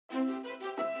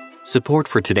Support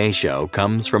for today's show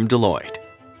comes from Deloitte.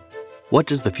 What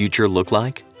does the future look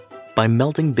like? By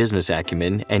melding business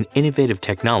acumen and innovative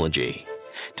technology,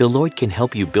 Deloitte can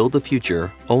help you build the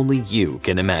future only you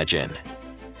can imagine.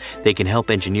 They can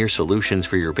help engineer solutions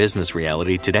for your business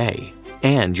reality today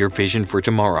and your vision for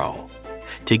tomorrow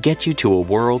to get you to a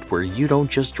world where you don't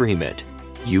just dream it,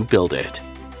 you build it.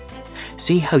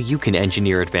 See how you can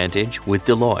engineer advantage with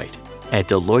Deloitte at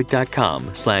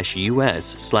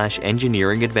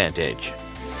deloitte.com/US/engineering advantage.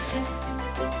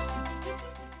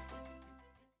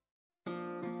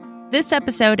 This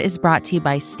episode is brought to you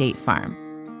by State Farm.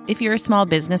 If you're a small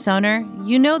business owner,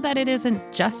 you know that it isn't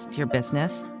just your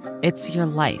business, it's your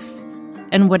life.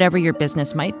 And whatever your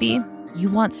business might be, you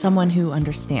want someone who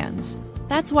understands.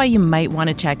 That's why you might want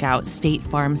to check out State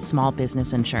Farm Small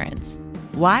Business Insurance.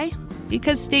 Why?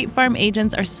 Because State Farm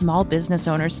agents are small business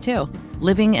owners too,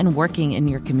 living and working in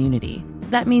your community.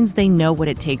 That means they know what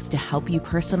it takes to help you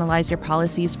personalize your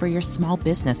policies for your small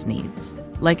business needs.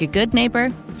 Like a good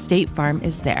neighbor, State Farm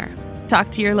is there.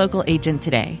 Talk to your local agent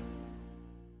today.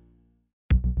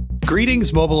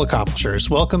 Greetings, mobile accomplishers.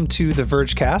 Welcome to the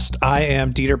Vergecast. I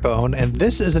am Dieter Bohn, and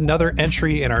this is another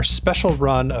entry in our special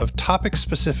run of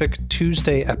topic-specific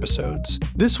Tuesday episodes.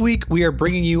 This week, we are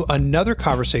bringing you another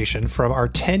conversation from our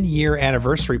 10-year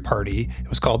anniversary party. It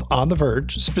was called On the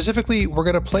Verge. Specifically, we're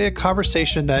going to play a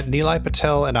conversation that Nilay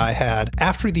Patel and I had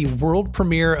after the world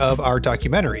premiere of our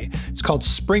documentary. It's called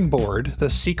Springboard, The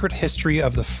Secret History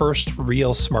of the First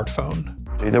Real Smartphone.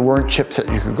 There weren't chips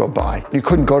that you could go buy. You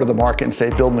couldn't go to the market and say,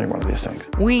 build me one of these things.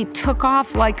 We took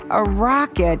off like a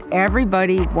rocket.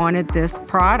 Everybody wanted this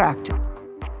product.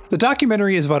 The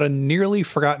documentary is about a nearly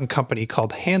forgotten company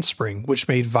called Handspring, which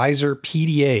made Visor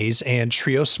PDAs and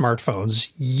Treo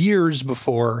smartphones years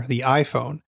before the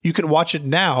iPhone. You can watch it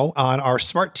now on our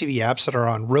smart TV apps that are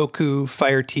on Roku,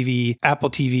 Fire TV,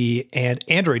 Apple TV, and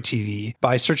Android TV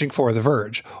by searching for The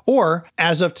Verge. Or,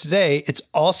 as of today, it's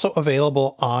also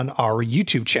available on our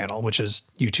YouTube channel, which is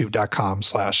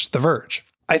youtube.com/The Verge.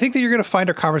 I think that you're going to find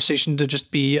our conversation to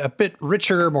just be a bit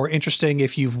richer, more interesting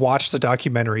if you've watched the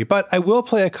documentary, but I will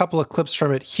play a couple of clips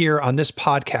from it here on this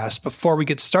podcast before we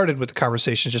get started with the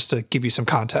conversation, just to give you some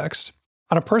context.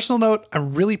 On a personal note,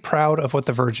 I'm really proud of what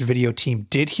the Verge video team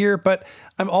did here, but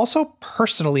I'm also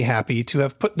personally happy to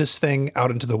have put this thing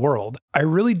out into the world. I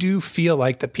really do feel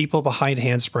like the people behind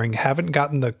Handspring haven't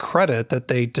gotten the credit that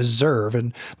they deserve,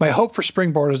 and my hope for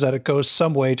Springboard is that it goes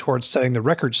some way towards setting the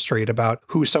record straight about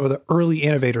who some of the early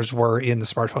innovators were in the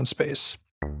smartphone space.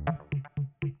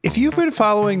 If you've been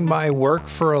following my work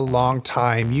for a long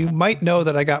time, you might know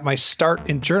that I got my start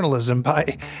in journalism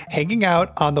by hanging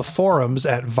out on the forums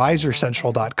at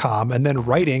visorcentral.com and then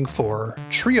writing for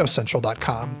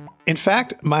treocentral.com. In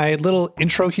fact, my little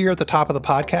intro here at the top of the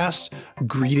podcast,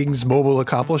 Greetings Mobile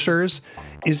Accomplishers,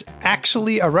 is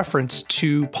actually a reference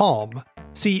to Palm.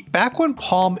 See, back when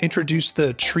Palm introduced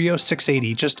the Treo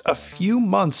 680 just a few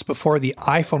months before the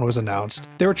iPhone was announced,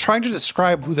 they were trying to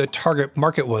describe who the target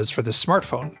market was for this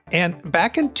smartphone. And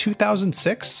back in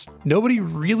 2006, nobody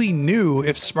really knew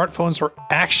if smartphones were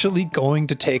actually going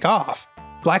to take off.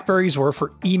 BlackBerries were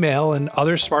for email, and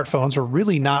other smartphones were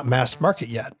really not mass market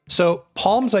yet. So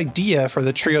Palm's idea for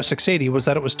the Treo 680 was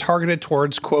that it was targeted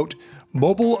towards, quote,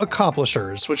 mobile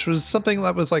accomplishers, which was something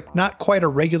that was like not quite a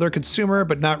regular consumer,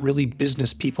 but not really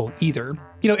business people either.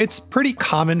 You know, it's pretty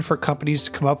common for companies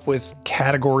to come up with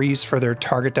categories for their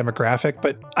target demographic,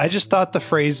 but I just thought the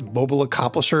phrase mobile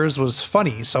accomplishers was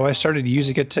funny, so I started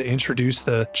using it to introduce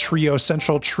the Treo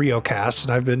Central Treocast,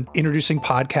 and I've been introducing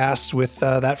podcasts with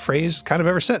that phrase kind of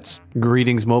ever since.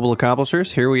 Greetings, mobile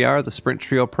accomplishers. Here we are, the Sprint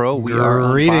Treo Pro.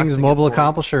 Greetings, mobile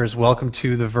accomplishers. Welcome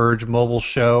to the Verge Mobile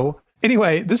Show.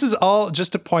 Anyway, this is all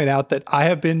just to point out that I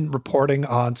have been reporting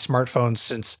on smartphones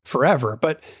since forever,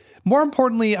 but more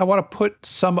importantly, I want to put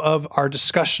some of our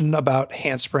discussion about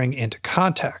Handspring into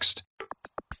context.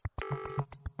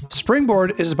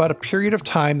 Springboard is about a period of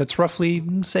time that's roughly,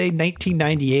 say,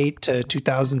 1998 to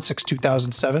 2006,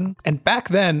 2007. And back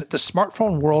then, the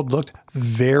smartphone world looked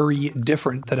very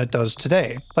different than it does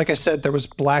today. Like I said, there was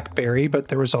BlackBerry, but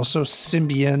there was also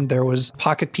Symbian, there was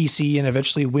Pocket PC, and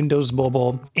eventually Windows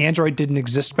Mobile. Android didn't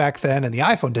exist back then, and the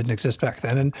iPhone didn't exist back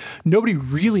then, and nobody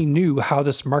really knew how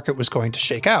this market was going to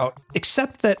shake out,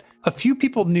 except that a few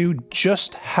people knew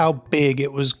just how big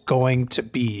it was going to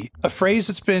be. A phrase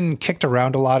that's been kicked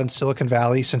around a lot in Silicon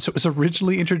Valley since it was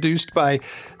originally introduced by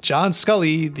John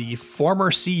Sculley, the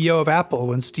former CEO of Apple,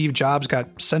 when Steve Jobs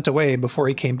got sent away and before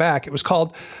he came back, it was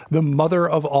called the mother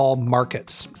of all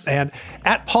markets. And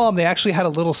at Palm, they actually had a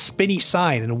little spinny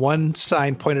sign, and one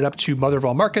sign pointed up to mother of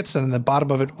all markets, and the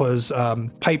bottom of it was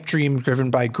pipe dream driven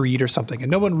by greed or something.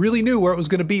 And no one really knew where it was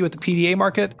going to be with the PDA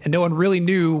market, and no one really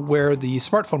knew where the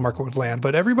smartphone market would land.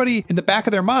 But everybody in the back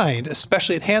of their mind,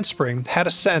 especially at Handspring, had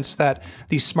a sense that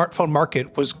the smartphone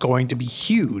market was going to be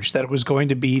huge, that it was going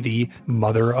to be the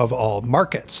mother of all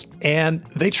markets. And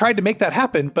they tried to make that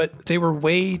happen, but they were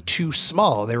way too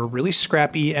small. They were really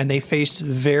scrappy, and they faced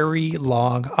very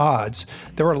long odds.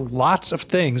 There were lots of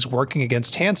things working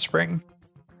against Handspring.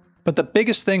 But the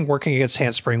biggest thing working against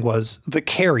Handspring was the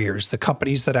carriers, the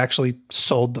companies that actually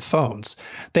sold the phones.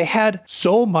 They had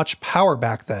so much power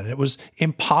back then, it was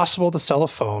impossible to sell a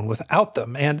phone without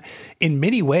them. And in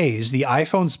many ways, the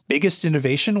iPhone's biggest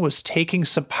innovation was taking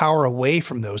some power away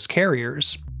from those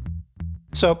carriers.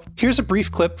 So here's a brief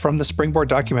clip from the Springboard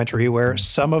documentary where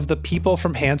some of the people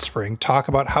from Handspring talk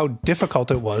about how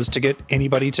difficult it was to get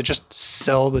anybody to just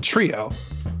sell the Treo.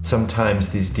 Sometimes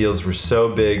these deals were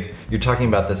so big, you're talking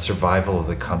about the survival of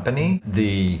the company.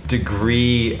 The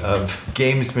degree of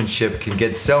gamesmanship can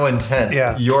get so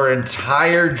intense, your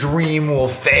entire dream will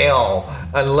fail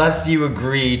unless you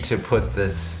agree to put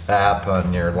this app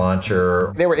on your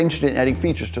launcher. They were interested in adding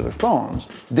features to their phones.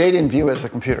 They didn't view it as a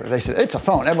computer. They said, it's a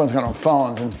phone, everyone's gonna own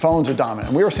phones, and phones are dominant.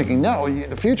 And we were thinking, no,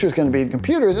 the future is gonna be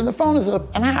computers, and the phone is an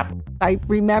app. I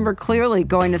remember clearly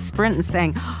going to Sprint and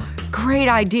saying, great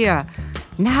idea.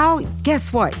 Now,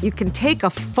 guess what? You can take a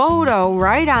photo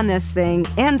right on this thing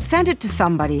and send it to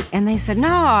somebody. And they said,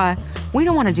 no, we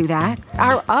don't want to do that.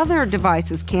 Our other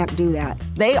devices can't do that.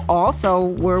 They also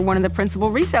were one of the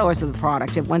principal resellers of the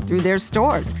product. It went through their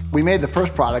stores. We made the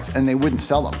first products and they wouldn't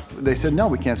sell them. They said, no,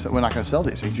 we're not going to sell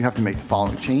these things. You have to make the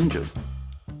following changes.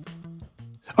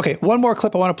 Okay, one more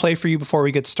clip I want to play for you before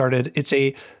we get started. It's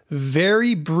a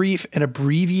very brief and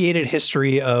abbreviated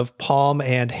history of Palm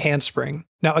and Handspring.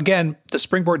 Now, again, the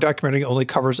Springboard documentary only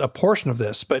covers a portion of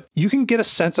this, but you can get a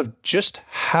sense of just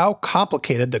how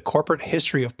complicated the corporate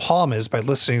history of Palm is by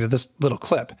listening to this little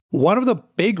clip. One of the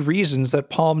big reasons that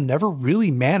Palm never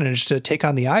really managed to take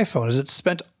on the iPhone is it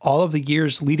spent all of the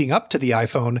years leading up to the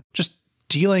iPhone just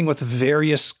dealing with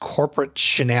various corporate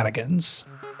shenanigans.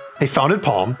 They founded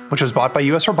Palm, which was bought by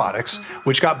US Robotics,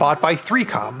 which got bought by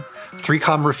 3Com.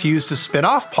 3Com refused to spin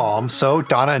off Palm, so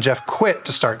Donna and Jeff quit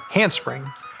to start Handspring.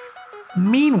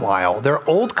 Meanwhile, their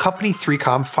old company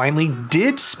 3Com finally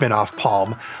did spin off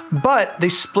Palm, but they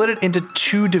split it into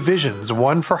two divisions,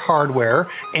 one for hardware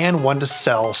and one to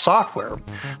sell software.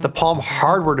 The Palm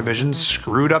hardware division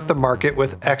screwed up the market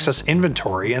with excess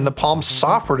inventory, and the Palm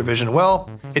software division, well,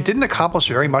 it didn't accomplish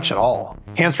very much at all.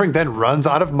 Handspring then runs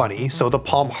out of money, so the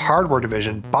Palm hardware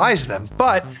division buys them,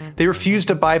 but they refuse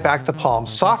to buy back the Palm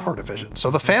software division.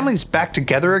 So the family's back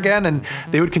together again, and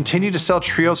they would continue to sell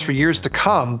Treos for years to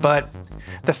come, but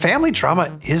the family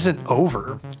drama isn't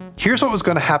over. Here's what was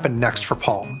going to happen next for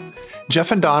Palm. Jeff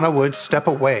and Donna would step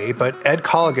away, but Ed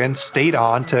Colligan stayed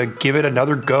on to give it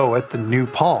another go at the new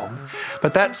Palm.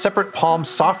 But that separate Palm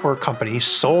software company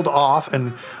sold off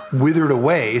and withered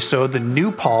away, so the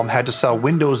new Palm had to sell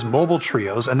Windows mobile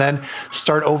Treos and then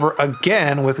start over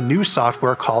again with new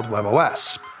software called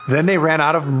WebOS. Then they ran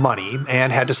out of money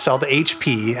and had to sell to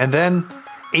HP, and then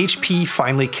HP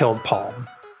finally killed Palm.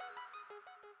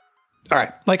 All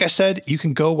right, like I said, you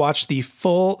can go watch the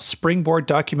full Springboard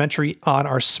documentary on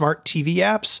our smart TV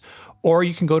apps, or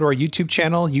you can go to our YouTube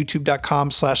channel,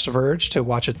 youtube.com/TheVerge, to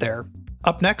watch it there.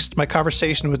 Up next, my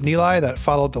conversation with Nilay that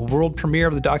followed the world premiere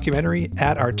of the documentary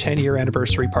at our 10-year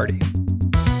anniversary party.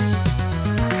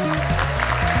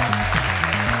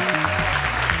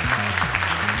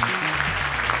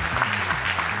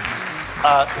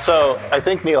 So I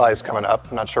think Nilay's coming up.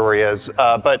 I'm not sure where he is.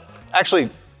 But actually,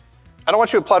 I don't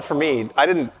want you to applaud for me. I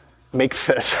didn't make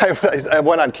this. I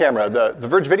went on camera. The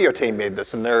Verge video team made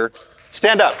this, and they're...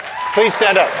 Stand up. Please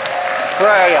stand up. Where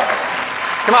are you?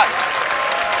 Come on.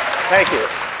 Thank you.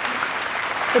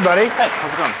 Hey, buddy. Hey,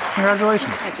 how's it going?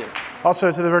 Congratulations. Thank you.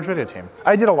 Also to the Verge video team.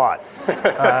 I did a lot.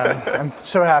 I'm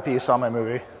so happy you saw my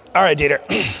movie. All right, Dieter.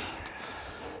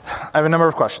 I have a number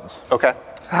of questions. Okay.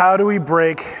 How do we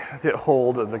break the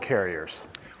hold of the carriers?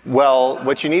 Well,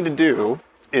 what you need to do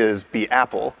is be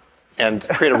Apple and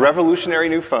create a revolutionary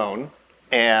new phone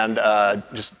and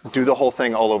just do the whole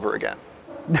thing all over again.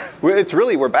 It's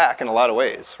really, we're back in a lot of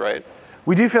ways, right?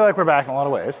 We do feel like we're back in a lot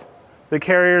of ways. The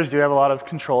carriers do have a lot of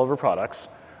control over products,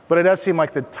 but it does seem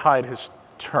like the tide has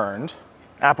turned.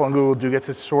 Apple and Google do get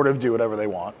to sort of do whatever they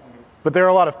want. But there are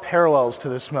a lot of parallels to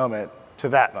this moment to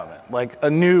that moment? Like a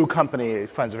new company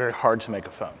finds it very hard to make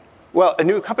a phone. Well, a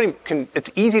new company it's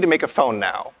easy to make a phone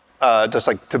now, just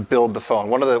like to build the phone.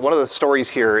 One of the stories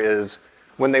here is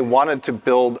when they wanted to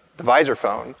build the Visor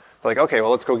phone, they're like, okay,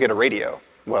 well, let's go get a radio.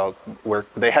 Well,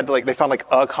 they found like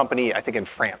a company, I think in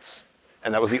France.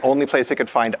 And that was the only place they could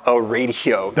find a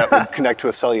radio that would connect to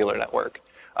a cellular network.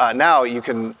 Now you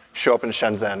can show up in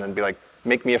Shenzhen and be like,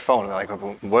 make me a phone. And they're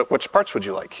like, which parts would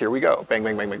you like? Here we go. Bang,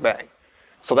 bang, bang, bang, bang.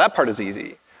 So that part is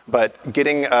easy. But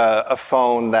getting a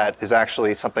phone that is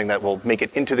actually something that will make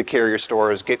it into the carrier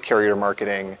stores, get carrier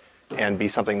marketing, and be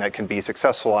something that can be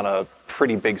successful on a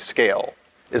pretty big scale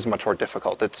is much more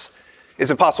difficult. It's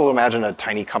impossible to imagine a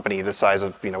tiny company the size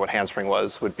of what Handspring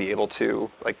was would be able to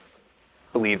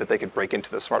believe that they could break into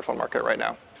the smartphone market right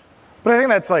now. But I think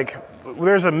that's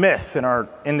there's a myth in our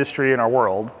industry, in our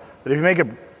world, that if you make a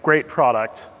great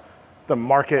product, the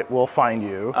market will find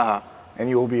you, and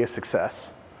you will be a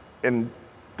success. And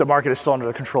the market is still under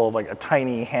the control of a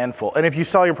tiny handful. And if you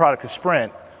sell your product to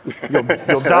Sprint,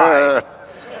 you'll die.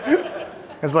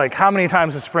 It's like, how many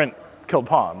times has Sprint killed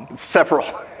Palm? Several.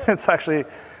 It's actually...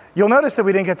 You'll notice that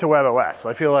we didn't get to WebOS.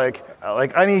 I feel like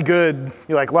any good,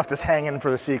 you left us hanging for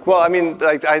the sequel. Well, I mean,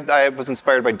 I was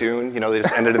inspired by Dune. They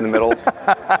just ended in the middle.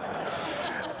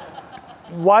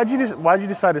 Why'd you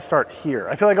decide to start here?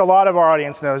 I feel like a lot of our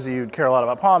audience knows that you care a lot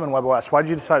about Palm and WebOS. Why'd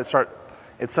you decide to start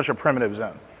at such a primitive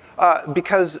zone?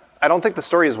 Because I don't think the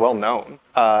story is well known,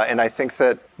 and I think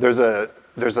that there's a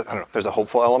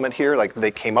hopeful element here. Like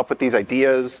they came up with these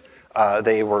ideas.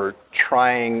 They were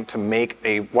trying to make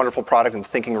a wonderful product and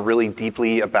thinking really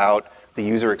deeply about the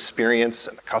user experience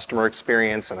and the customer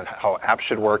experience and how apps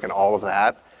should work and all of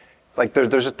that. They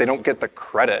don't get the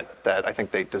credit that I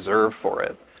think they deserve for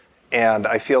it. And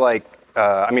I feel like,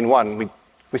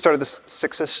 we started this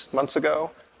 6-ish months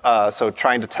ago, so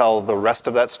trying to tell the rest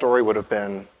of that story would have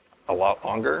been a lot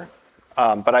longer.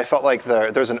 But I felt like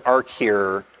there's an arc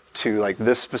here to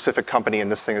this specific company and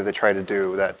this thing that they try to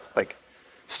do that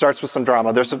starts with some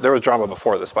drama. There was drama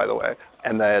before this, by the way,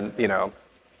 and then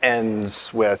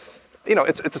ends with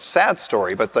it's a sad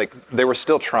story, but they were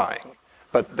still trying.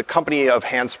 But the company of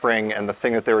Handspring and the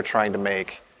thing that they were trying to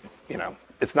make,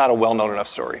 it's not a well-known enough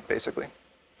story, basically.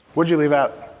 What'd you leave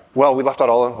out? Well, we left out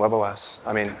all of WebOS.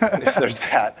 I mean, there's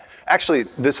that. Actually,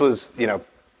 this was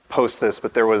post this,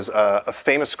 but there was a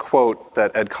famous quote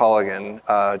that Ed Colligan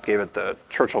gave at the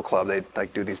Churchill Club. They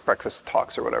do these breakfast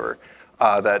talks or whatever.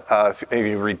 If any of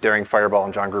you read Daring Fireball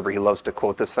and John Gruber, he loves to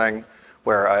quote this thing,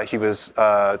 where he was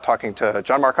talking to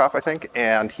John Markoff, I think,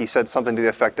 and he said something to the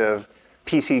effect of,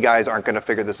 PC guys aren't going to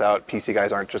figure this out. PC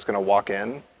guys aren't just going to walk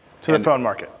in. To the phone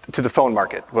market. To the phone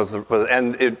market.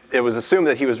 And it was assumed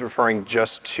that he was referring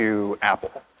just to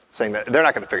Apple, saying that they're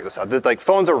not going to figure this out.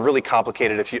 Phones are really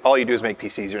complicated. If all you do is make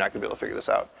PCs, you're not going to be able to figure this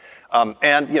out.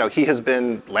 And he has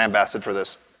been lambasted for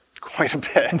this quite a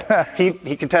bit.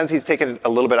 He contends he's taken it a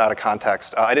little bit out of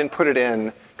context. I didn't put it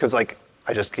in because I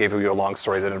just gave you a long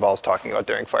story that involves talking about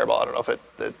Daring Fireball. I don't know if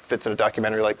it fits in a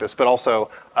documentary like this, but also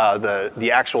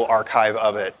the actual archive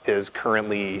of it is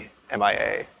currently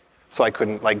MIA. So I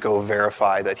couldn't go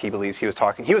verify that he believes he was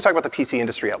talking about the PC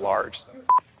industry at large.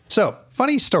 So,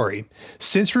 funny story.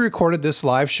 Since we recorded this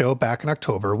live show back in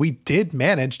October, we did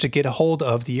manage to get a hold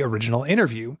of the original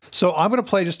interview. So I'm going to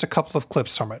play just a couple of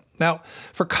clips from it. Now,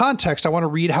 for context, I want to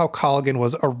read how Colligan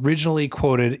was originally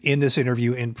quoted in this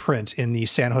interview in print in the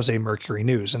San Jose Mercury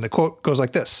News. And the quote goes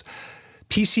like this: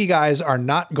 "PC guys are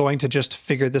not going to just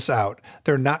figure this out.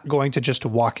 They're not going to just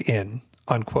walk in,"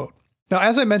 unquote. Now,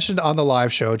 as I mentioned on the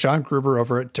live show, John Gruber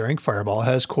over at Daring Fireball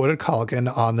has quoted Colligan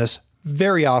on this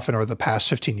very often over the past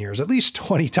 15 years, at least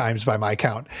 20 times by my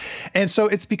count. And so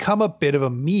it's become a bit of a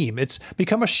meme. It's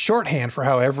become a shorthand for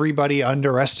how everybody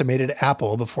underestimated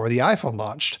Apple before the iPhone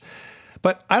launched.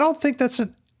 But I don't think that's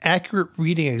an accurate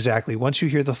reading exactly once you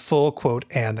hear the full quote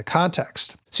and the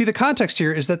context. See, the context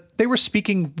here is that they were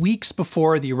speaking weeks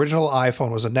before the original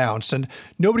iPhone was announced, and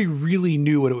nobody really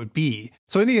knew what it would be.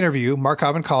 So in the interview,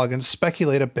 Markoff and Colligan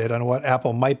speculate a bit on what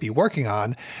Apple might be working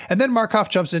on, and then Markoff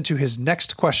jumps into his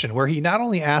next question, where he not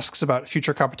only asks about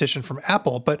future competition from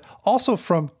Apple, but also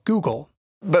from Google.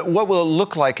 But what will it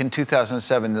look like in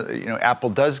 2007? Apple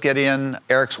does get in.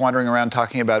 Eric's wandering around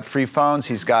talking about free phones.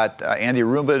 He's got Andy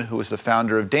Rubin, who was the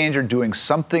founder of Danger, doing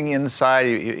something inside.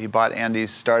 He bought Andy's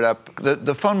startup.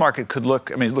 The phone market could look,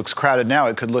 it looks crowded now.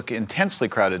 It could look intensely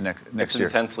crowded next year. It's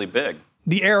intensely big.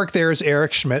 The Eric there is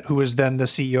Eric Schmidt, who was then the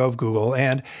CEO of Google,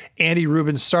 and Andy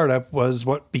Rubin's startup was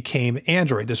what became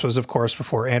Android. This was, of course,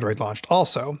 before Android launched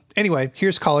also. Anyway,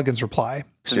 here's Colligan's reply.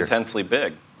 It's intensely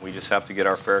big. We just have to get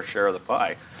our fair share of the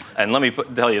pie. And let me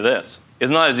tell you this. is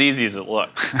not as easy as it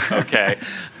looks, okay?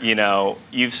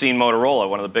 You've seen Motorola,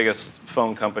 one of the biggest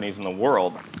phone companies in the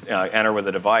world, enter with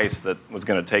a device that was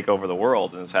going to take over the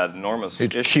world and has had enormous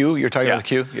issues. Q? You're talking about the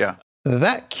Q? Yeah.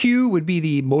 That Q would be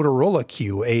the Motorola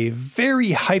Q, a very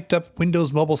hyped up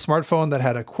Windows mobile smartphone that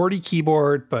had a QWERTY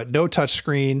keyboard, but no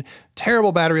touchscreen,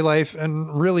 terrible battery life,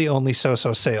 and really only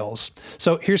so-so sales.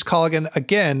 So here's Colligan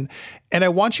again, and I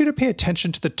want you to pay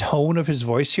attention to the tone of his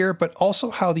voice here, but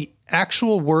also how the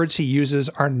actual words he uses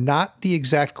are not the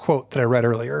exact quote that I read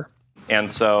earlier. And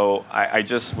so I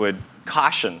just would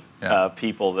caution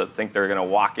people that think they're going to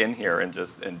walk in here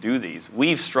and do these.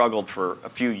 We've struggled for a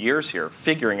few years here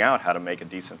figuring out how to make a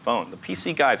decent phone. The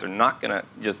PC guys are not going to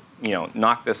just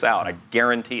knock this out. I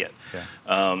guarantee it.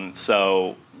 Yeah.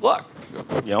 So look,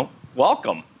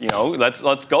 welcome.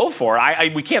 Let's go for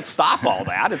it. We can't stop all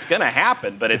that. It's going to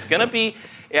happen, but it's going to be.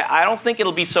 I don't think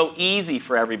it'll be so easy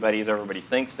for everybody as everybody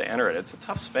thinks to enter it. It's a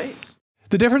tough space.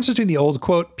 The difference between the old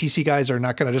quote, PC guys are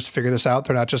not going to just figure this out,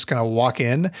 they're not just going to walk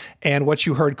in, and what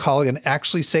you heard Colligan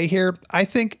actually say here, I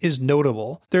think is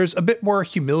notable. There's a bit more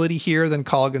humility here than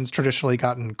Colligan's traditionally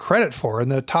gotten credit for,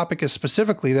 and the topic is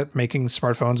specifically that making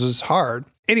smartphones is hard.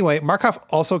 Anyway, Markov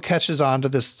also catches on to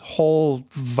this whole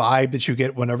vibe that you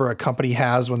get whenever a company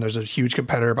has when there's a huge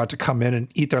competitor about to come in and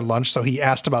eat their lunch, so he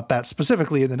asked about that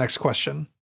specifically in the next question.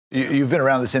 You've been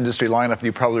around this industry long enough that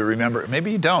you probably remember, maybe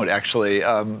you don't actually,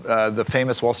 the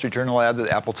famous Wall Street Journal ad that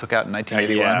Apple took out in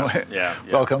 1981. Yeah.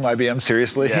 Welcome, IBM,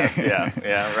 seriously? Yes,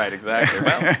 yeah, right, exactly.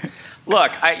 Well,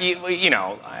 look,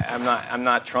 I'm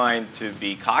not trying to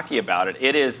be cocky about it.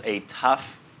 It's a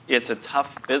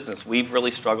tough business. We've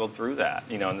really struggled through that,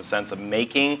 in the sense of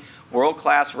making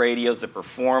world-class radios that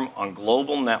perform on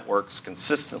global networks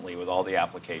consistently with all the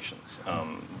applications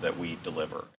that we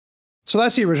deliver. So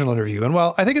that's the original interview. And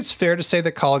while I think it's fair to say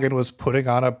that Colligan was putting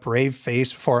on a brave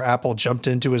face before Apple jumped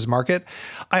into his market,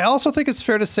 I also think it's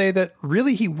fair to say that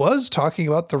really he was talking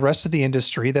about the rest of the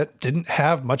industry that didn't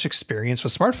have much experience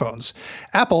with smartphones.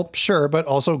 Apple, sure, but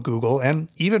also Google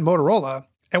and even Motorola.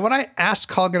 And when I asked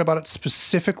Colligan about it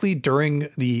specifically during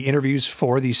the interviews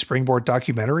for the Springboard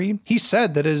documentary, he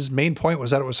said that his main point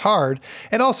was that it was hard,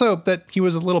 and also that he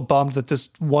was a little bummed that this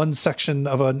one section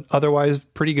of an otherwise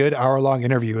pretty good hour-long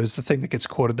interview is the thing that gets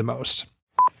quoted the most.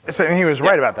 So he was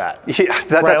right about that. Yeah,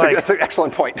 that's an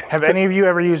excellent point. Have any of you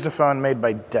ever used a phone made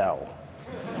by Dell?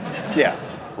 Yeah.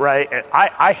 Right?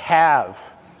 I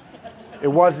have. It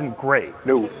wasn't great.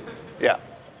 No. Yeah.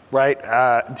 Right?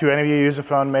 Do any of you use a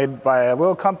phone made by a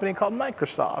little company called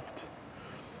Microsoft?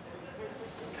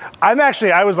 I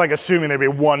was assuming there'd be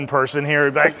one person here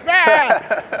who'd be like,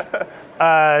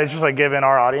 it's just given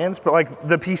our audience, but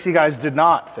the PC guys did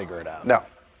not figure it out. No,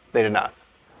 they did not.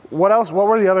 What else? What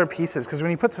were the other pieces? Because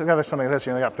when you put together something like this,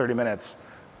 you only got 30 minutes.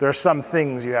 There are some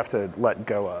things you have to let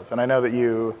go of, and I know that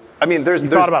you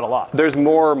thought about a lot. There's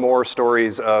more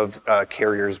stories of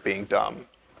carriers being dumb.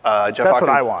 That's what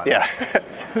I want. Yeah.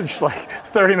 Just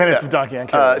 30 minutes of donkey on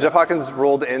carriers. Jeff Hawkins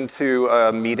rolled into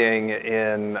a meeting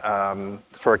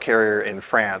for a carrier in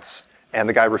France, and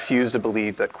the guy refused to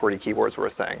believe that QWERTY keyboards were a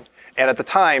thing. And at the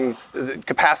time, the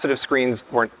capacitive screens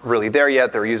weren't really there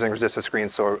yet. They were using resistive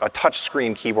screens, so a touch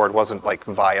screen keyboard wasn't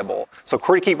viable. So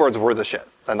QWERTY keyboards were the shit.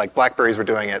 And BlackBerries were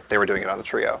doing it. They were doing it on the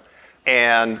Treo.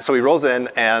 And so he rolls in,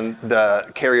 and the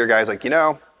carrier guy's like,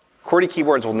 QWERTY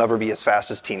keyboards will never be as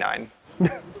fast as T9.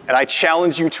 And I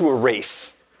challenge you to a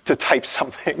race to type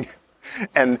something.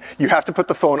 And you have to put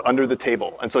the phone under the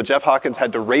table. And so Jeff Hawkins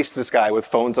had to race this guy with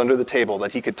phones under the table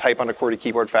that he could type on a QWERTY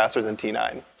keyboard faster than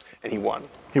T9. And he won.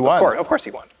 He won? Of course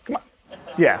he won. Come on.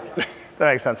 Yeah,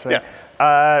 that makes sense to me.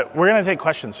 Yeah. We're going to take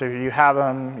questions. So if you have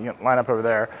them, you can line up over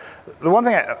there. The one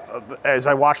thing, as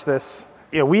I watch this,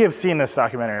 we have seen this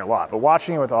documentary a lot, but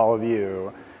watching it with all of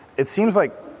you, it seems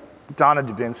like Donna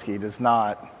Dubinsky does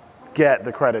not get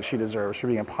the credit she deserves for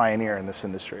being a pioneer in this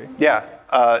industry. Yeah,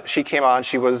 she came on.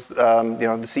 She was, the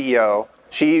CEO.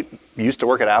 She used to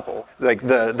work at Apple.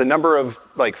 The number of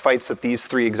fights that these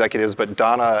three executives, but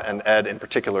Donna and Ed in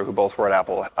particular, who both were at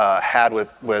Apple, had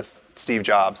with Steve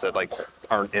Jobs that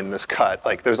aren't in this cut.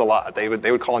 There's a lot. They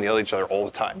would call and yell at each other all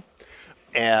the time.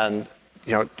 And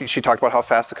she talked about how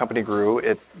fast the company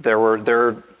grew. There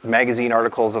were magazine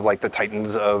articles of the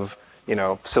titans of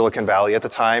Silicon Valley at the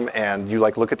time, and you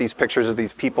look at these pictures of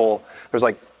these people. There's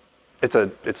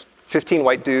it's 15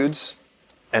 white dudes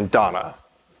and Donna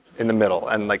in the middle,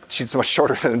 and she's much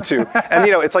shorter than them too. And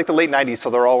it's the late 90s, so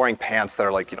they're all wearing pants that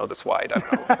are this wide. I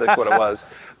don't know what it was,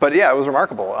 but yeah, it was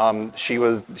remarkable. She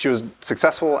was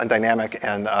successful and dynamic,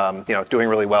 and doing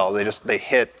really well. They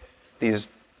hit these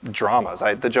dramas.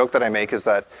 The joke that I make is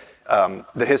that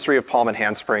The history of Palm and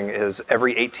Handspring is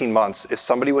every 18 months, if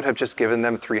somebody would have just given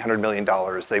them $300 million,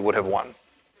 they would have won.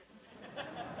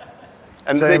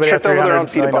 And they tripped over their own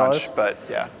feet a bunch, but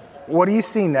yeah. What do you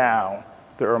see now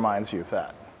that reminds you of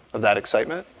that? Of that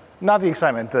excitement? Not the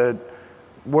excitement.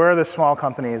 Where are the small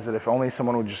companies that if only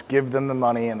someone would just give them the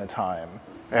money and the time,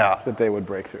 that they would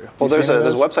break through? Well, there's a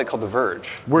website called The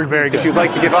Verge. We're very good. If you'd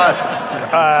like to give us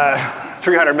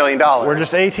 $300 million. We're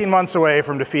just 18 months away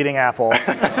from defeating Apple.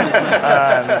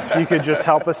 If you could just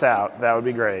help us out, that would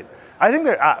be great. I think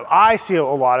that I see a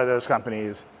lot of those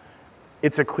companies,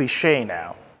 it's a cliche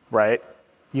now, right?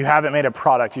 You haven't made a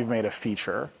product, you've made a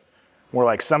feature. Where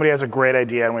like somebody has a great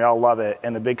idea and we all love it,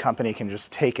 and the big company can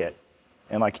just take it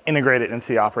and like integrate it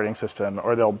into the operating system,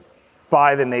 or they'll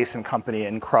buy the nascent company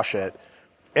and crush it.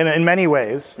 And in many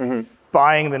ways,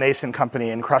 buying the nascent company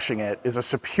and crushing it is a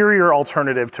superior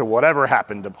alternative to whatever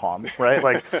happened to Palm, right?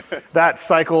 Like that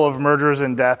cycle of mergers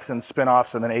and deaths and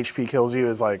spin-offs and then HP kills you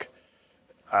is like,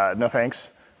 no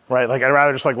thanks, right? Like I'd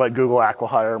rather just like let Google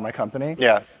acqui-hire my company.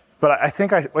 Yeah. But I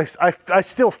think I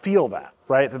still feel that,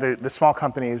 right? That the small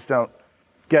companies don't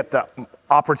get the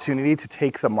opportunity to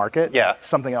take the market. Yeah.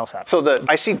 Something else happens. So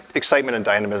I see excitement and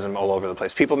dynamism all over the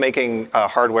place. People making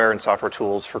hardware and software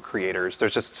tools for creators.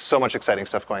 There's just so much exciting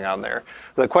stuff going on there.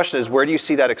 The question is, where do you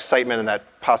see that excitement and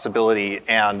that possibility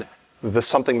and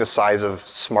something the size of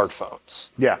smartphones?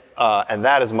 Yeah. And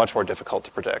that is much more difficult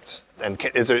to predict. And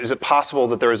is it possible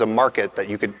that there is a market that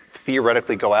you could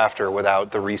theoretically go after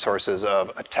without the resources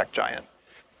of a tech giant?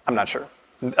 I'm not sure.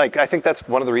 Like, I think that's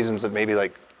one of the reasons that maybe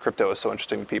like crypto is so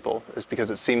interesting to people, is because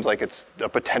it seems like it's a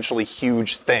potentially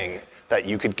huge thing that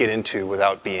you could get into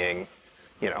without being,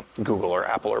 Google or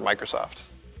Apple or Microsoft.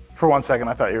 For one second,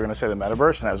 I thought you were going to say the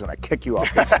metaverse, and I was going to kick you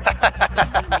off this.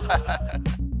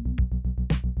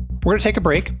 We're going to take a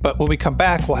break, but when we come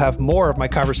back, we'll have more of my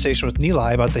conversation with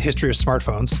Nilay about the history of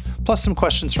smartphones, plus some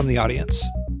questions from the audience.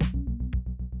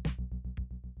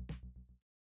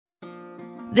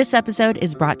 This episode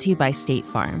is brought to you by State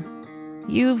Farm.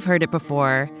 You've heard it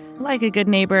before. Like a good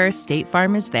neighbor, State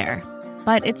Farm is there.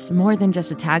 But it's more than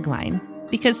just a tagline,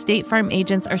 because State Farm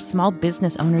agents are small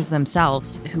business owners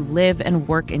themselves who live and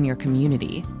work in your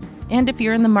community. And if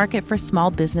you're in the market for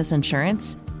small business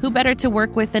insurance, who better to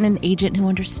work with than an agent who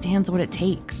understands what it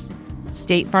takes?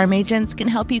 State Farm agents can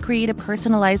help you create a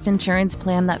personalized insurance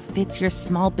plan that fits your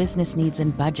small business needs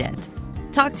and budget.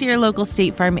 Talk to your local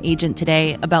State Farm agent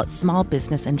today about small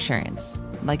business insurance.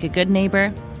 Like a good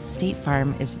neighbor, State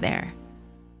Farm is there.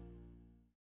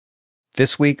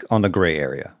 This week on The Gray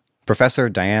Area, Professor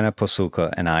Diana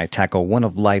Posulka and I tackle one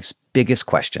of life's biggest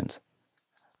questions.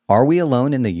 Are we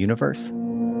alone in the universe?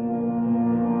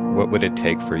 What would it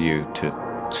take for you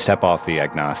to step off the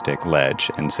agnostic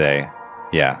ledge and say,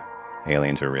 yeah,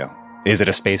 aliens are real? Is it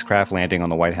a spacecraft landing on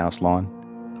the White House lawn?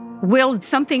 Well,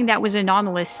 something that was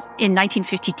anomalous in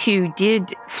 1952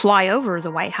 did fly over the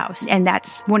White House, and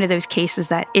that's one of those cases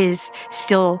that is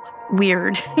still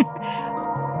weird.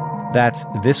 That's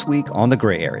This Week on The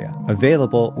Gray Area,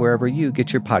 available wherever you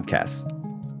get your podcasts.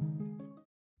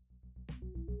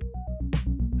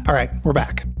 All right, we're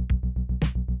back.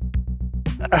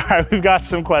 All right, we've got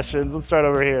some questions. Let's start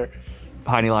over here.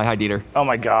 Hi, Nilay. Hi, Dieter. Oh,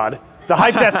 my God. The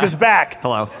hype desk is back.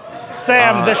 Hello.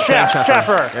 Sam, the chef,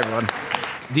 Sheffer. Hey, everyone.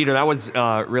 Dieter, that was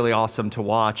really awesome to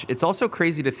watch. It's also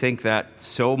crazy to think that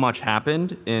so much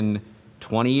happened in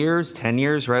 20 years, 10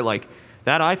 years, right? Like,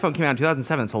 that iPhone came out in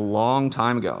 2007. It's a long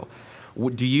time ago.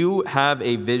 Do you have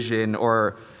a vision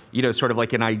or, sort of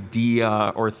like an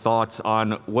idea or thoughts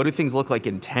on what do things look like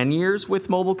in 10 years with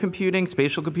mobile computing,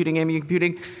 spatial computing, ambient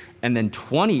computing, and then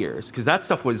 20 years? Because that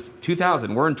stuff was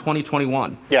 2000. We're in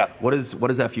 2021. Yeah. What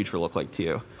does that future look like to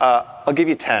you? I'll give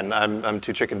you 10. I'm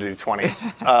too chicken to do 20.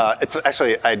 It's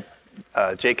actually,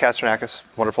 Jake Kasternakis,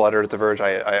 wonderful editor at The Verge.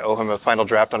 I owe him a final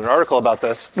draft on an article about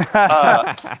this.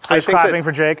 Please clapping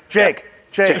for Jake. Jake.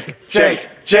 Jake.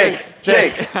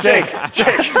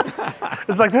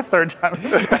 It's like the third time.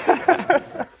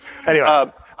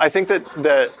 Anyway. I think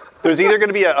that there's either going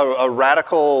to be a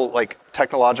radical, like,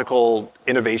 technological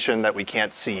innovation that we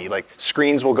can't see. Like,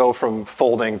 screens will go from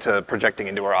folding to projecting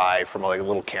into our eye from like a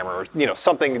little camera, or,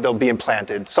 something that'll be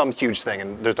implanted, some huge thing,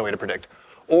 and there's no way to predict.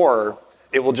 Or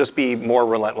it will just be more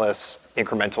relentless,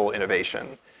 incremental innovation.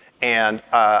 And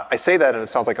I say that and it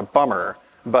sounds like a bummer,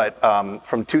 but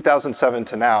from 2007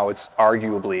 to now, it's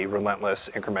arguably relentless,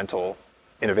 incremental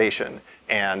innovation.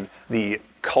 And the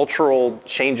cultural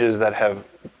changes that have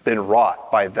been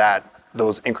wrought by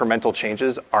those incremental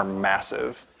changes are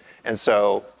massive. And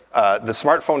so the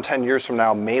smartphone 10 years from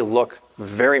now may look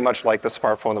very much like the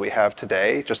smartphone that we have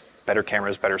today, just better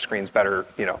cameras, better screens, better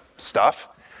stuff.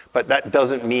 But that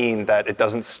doesn't mean that it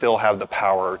doesn't still have the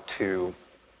power to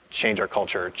change our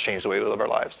culture, change the way we live our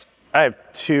lives. I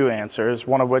have two answers,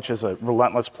 one of which is a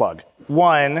relentless plug.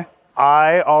 One,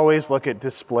 I always look at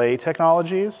display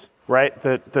technologies, right?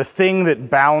 The thing that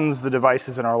bounds the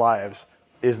devices in our lives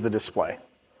is the display,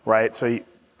 right? So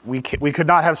we could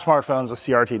not have smartphones with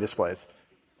CRT displays,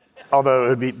 although it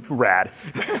would be rad.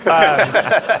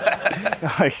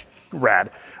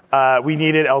 Rad. We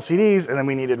needed LCDs, and then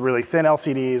we needed really thin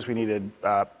LCDs. We needed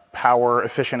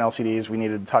power-efficient LCDs. We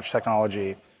needed touch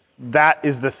technology. That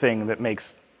is the thing that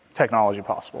makes technology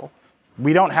possible.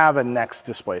 We don't have a next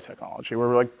display technology.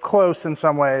 We're like close in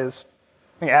some ways.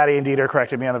 I think Addie and Dieter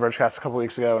corrected me on the Vergecast a couple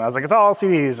weeks ago, and I was like, it's all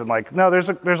LCDs. And like, no,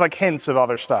 there's like hints of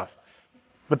other stuff.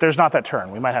 But there's not that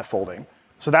turn. We might have folding.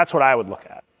 So that's what I would look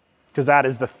at, because that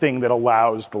is the thing that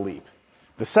allows the leap.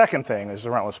 The second thing is the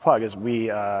relentless plug is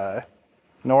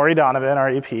Nori Donovan, our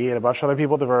EP, and a bunch of other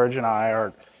people at The Verge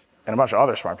and and a bunch of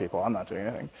other smart people, I'm not doing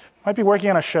anything, might be working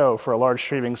on a show for a large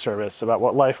streaming service about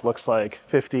what life looks like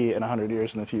 50 and 100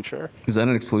 years in the future. Is that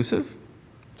an exclusive?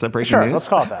 Is that breaking sure, news?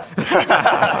 Sure, let's call it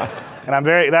that.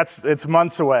 And it's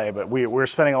months away, but we're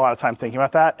spending a lot of time thinking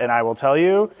about that, and I will tell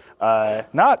you,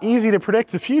 not easy to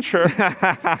predict the future,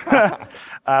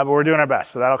 but we're doing our best,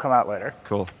 so that'll come out later.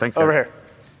 Cool, thanks. Over here.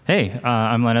 Hey,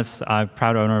 I'm Linus. I'm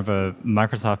proud owner of a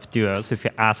Microsoft Duo. So if you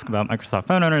ask about Microsoft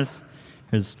phone owners,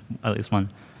 here's at least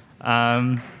one.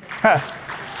 My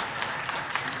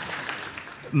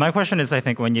question is, I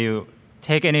think when you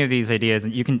take any of these ideas,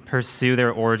 you can pursue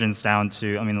their origins down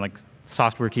to, like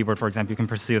software keyboard, for example, you can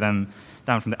pursue them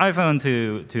down from the iPhone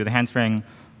to the handspring,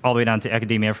 all the way down to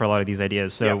academia for a lot of these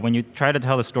ideas. So when you try to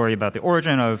tell the story about the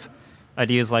origin of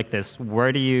ideas like this,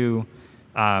 how do you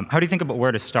think about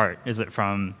where to start? Is it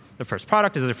from the first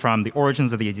product? Is it from the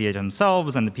origins of the ideas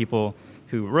themselves and the people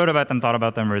who wrote about them, thought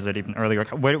about them, or is it even earlier?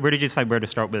 Where did you decide where to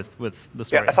start with the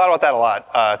story? Yeah, I thought about that a lot,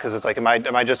 because it's like, am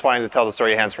I just wanting to tell the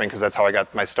story of Handspring because that's how I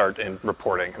got my start in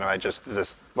reporting, and is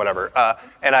this whatever?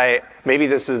 Maybe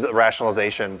this is a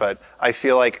rationalization, but I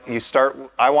feel like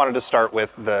I wanted to start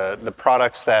with the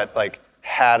products that like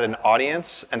had an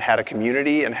audience and had a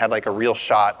community and had like a real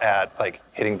shot at like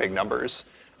hitting big numbers.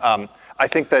 I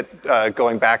think that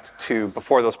going back to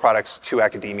before those products, to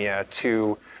academia,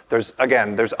 there's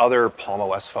other Palm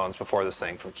OS phones before this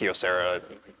thing from Kyocera,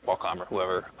 Qualcomm, or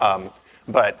whoever.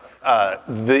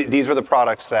 These were the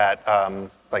products that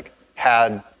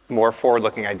had more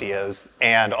forward-looking ideas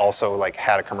and also like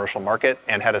had a commercial market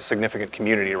and had a significant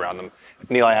community around them.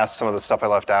 Neil, I asked some of the stuff I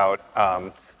left out.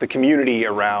 The community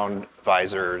around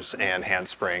visors and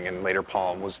Handspring and later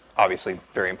Palm was obviously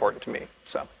very important to me.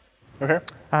 So. Okay.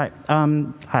 Hi.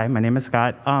 Hi, my name is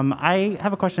Scott. I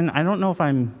have a question. I don't know if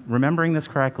I'm remembering this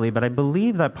correctly, but I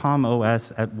believe that Palm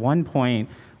OS at one point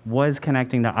was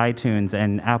connecting to iTunes,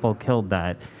 and Apple killed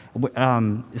that.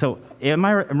 So am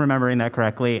I remembering that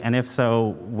correctly? And if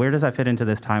so, where does that fit into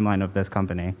this timeline of this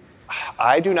company?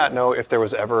 I do not know if there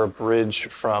was ever a bridge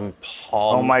from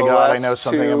Palm OS. Oh my God, I know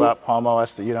something about Palm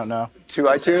OS that you don't know. To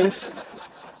iTunes?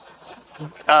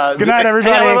 Good night,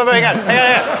 everybody. Hang on.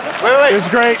 Wait. It was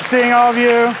great seeing all of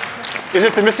you. Is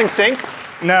it the missing sync?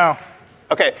 No.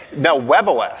 Okay, now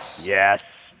WebOS.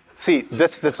 Yes. See,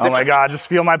 that's different. Oh my God, just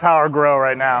feel my power grow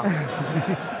right now.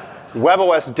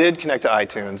 WebOS did connect to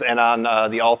iTunes, and on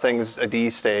the All Things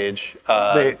D stage,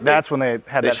 that's when they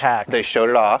had that hack. They showed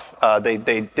it off. They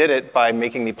did it by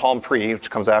making the Palm Pre,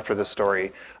 which comes after this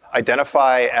story,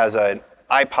 identify as an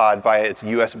iPod via its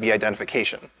USB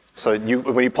identification. So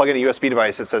when you plug in a USB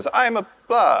device, it says, I'm a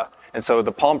blah. And so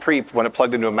the Palm Pre, when it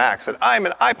plugged into a Mac, said, I'm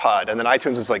an iPod. And then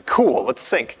iTunes was like, cool, let's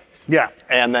sync. Yeah.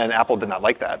 And then Apple did not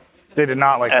like that. They did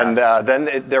not like that. And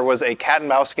then there was a cat and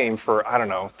mouse game for,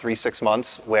 3-6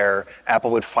 months where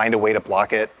Apple would find a way to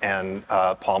block it and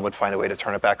Palm would find a way to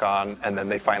turn it back on. And then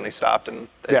they finally stopped and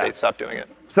they stopped doing it.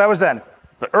 So that was then.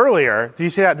 But earlier, do you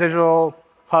see that digital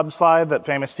hub slide, that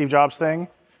famous Steve Jobs thing?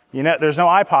 There's no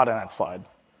iPod in that slide.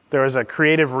 There was a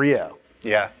Creative Rio.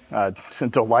 Yeah. It's a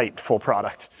delightful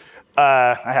product.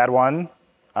 I had one.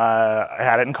 I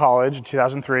had it in college in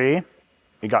 2003.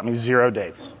 It got me 0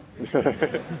 dates.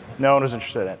 No one was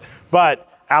interested in it.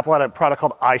 But Apple had a product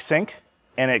called iSync,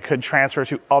 and it could transfer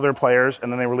to other players, and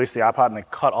then they released the iPod, and they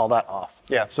cut all that off.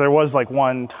 Yeah. So there was like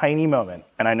one tiny moment,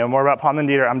 and I know more about Palm than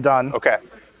Dieter. I'm done. Okay.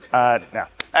 Now.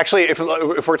 Actually,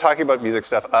 if we're talking about music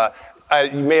stuff,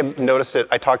 you may have noticed it.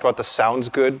 I talked about the Sounds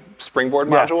Good Springboard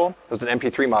module. It was an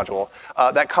MP3 module.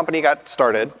 That company got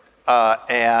started,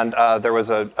 and there was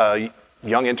a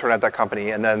young intern at that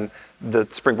company, and then the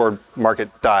Springboard market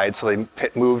died, so they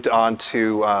moved on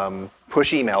to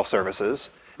push email services.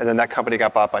 and then that company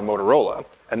got bought by Motorola.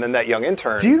 And then that young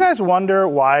intern... Do you guys wonder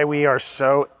why we are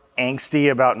so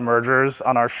angsty about mergers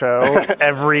on our show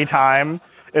every time?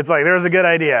 It's like, there was a good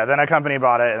idea, then a company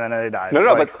bought it, and then they died.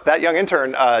 No, but that young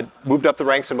intern moved up the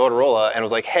ranks in Motorola and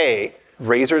was like, hey,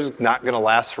 Razor's not going to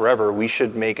last forever. We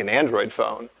should make an Android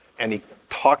phone. And he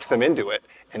talked them into it.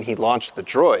 And he launched the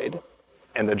Droid.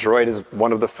 And the Droid is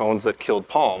one of the phones that killed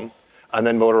Palm. And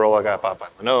then Motorola got bought by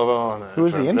Lenovo. And who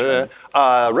was the intern?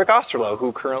 Rick Osterloh,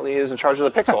 who currently is in charge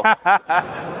of the Pixel.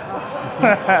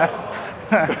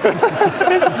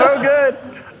 It's so good.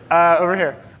 Over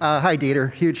here. Hi,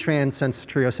 Dieter. Huge fan since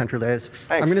Treo Central days.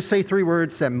 Thanks. I'm going to say 3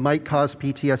 words that might cause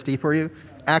PTSD for you.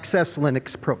 Access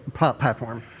Linux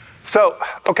platform. So,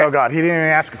 okay. Oh, God. He didn't even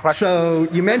ask a question. So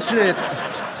you mentioned it.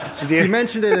 You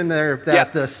mentioned it in there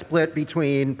that the split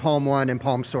between Palm 1 and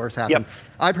Palm Source happened. Yep.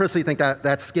 I personally think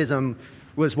that schism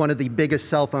was one of the biggest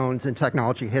cell phones in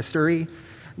technology history.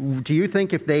 Do you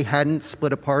think if they hadn't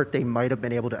split apart, they might have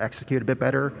been able to execute a bit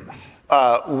better?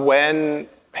 When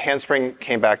Handspring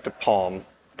came back to Palm,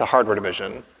 the hardware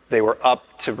division, they were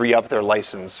up to re-up their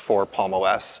license for Palm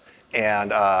OS.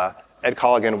 And Ed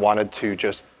Colligan wanted to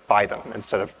just buy them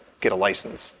instead of get a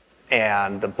license.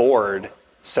 And the board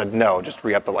said, no, just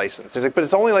re-up the license. He's like, but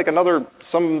it's only like another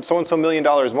so-and-so $1 million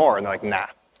more. And they're like, nah.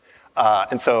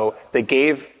 And so they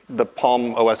gave the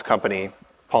Palm OS company,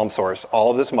 Palm Source,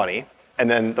 all of this money. And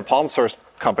then the Palm Source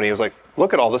company was like,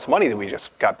 look at all this money that we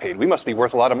just got paid. We must be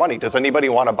worth a lot of money. Does anybody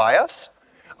want to buy us?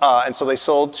 And so they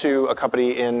sold to a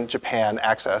company in Japan,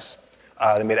 Access.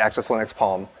 They made Access Linux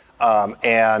Palm.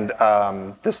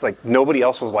 This, like, nobody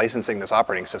else was licensing this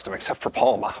operating system except for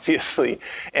Palm, obviously.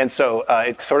 And so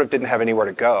it sort of didn't have anywhere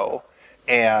to go.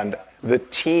 And the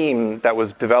team that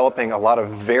was developing a lot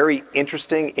of very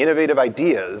interesting, innovative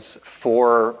ideas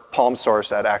for Palm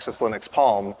Source at Access Linux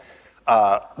Palm,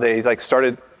 they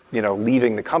started,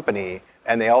 leaving the company,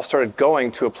 and they all started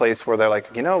going to a place where they're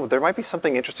like, there might be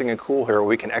something interesting and cool here where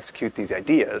we can execute these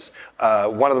ideas.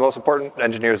 One of the most important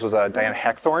engineers was Diane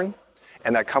Hackthorne.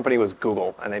 And that company was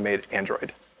Google, and they made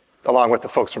Android, along with the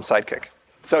folks from Sidekick.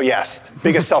 So yes,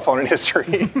 biggest cell phone in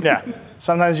history. Yeah.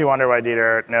 Sometimes you wonder why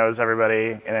Dieter knows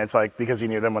everybody, and it's like because he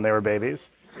knew them when they were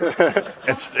babies.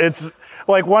 It's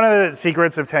like one of the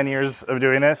secrets of 10 years of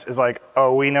doing this is like,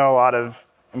 we know a lot of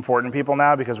important people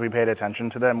now because we paid attention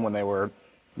to them when they were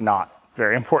not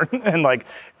very important. And like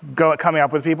coming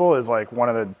up with people is like one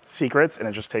of the secrets, and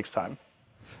it just takes time.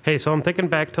 Hey, so I'm thinking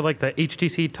back to like the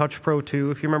HTC Touch Pro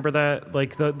 2, if you remember that,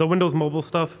 like the Windows Mobile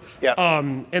stuff. Yeah.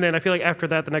 And then I feel like after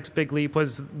that, the next big leap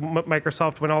was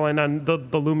Microsoft went all in on the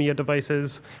Lumia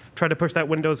devices, tried to push that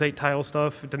Windows 8 tile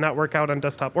stuff. It did not work out on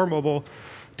desktop or mobile.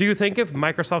 Do you think if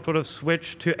Microsoft would have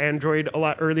switched to Android a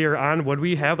lot earlier on, would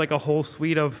we have like a whole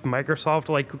suite of Microsoft?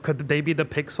 Like, could they be the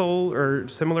Pixel or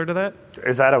similar to that?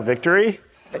 Is that a victory?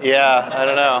 Yeah, I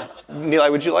don't know. Nilay,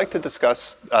 would you like to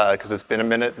discuss, because it's been a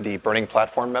minute, the burning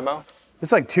platform memo?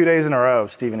 It's like 2 days in a row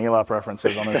of Stephen Elop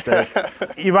references on this stage.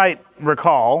 You might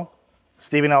recall,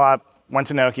 Stephen Elop went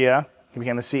to Nokia, he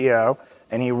became the CEO,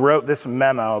 and he wrote this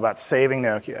memo about saving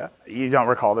Nokia. You don't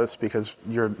recall this because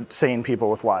you're sane people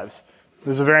with lives.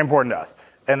 This is very important to us.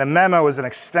 And the memo was an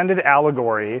extended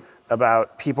allegory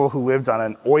about people who lived on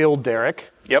an oil derrick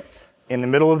in the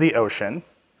middle of the ocean.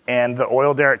 And the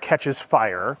oil derrick catches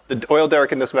fire. The oil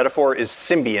derrick in this metaphor is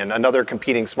Symbian, another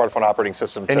competing smartphone operating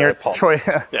system to and your Palm. Choice,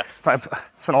 yeah.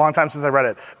 It's been a long time since I read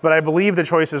it, but I believe the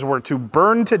choices were to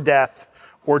burn to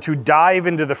death or to dive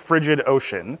into the frigid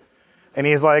ocean. And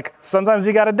he's like, sometimes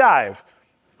you gotta dive.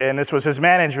 And this was his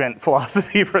management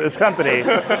philosophy for this company.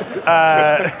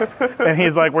 And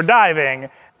he's like, we're diving.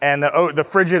 And the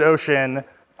frigid ocean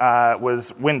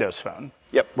was Windows Phone.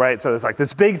 Yep. Right. So it's like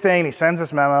this big thing. He sends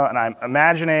this memo, and I'm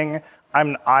imagining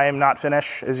I am not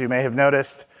finished, as you may have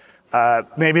noticed.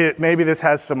 Maybe this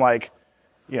has some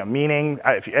meaning.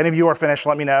 If any of you are finished,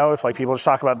 let me know. If people just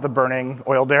talk about the burning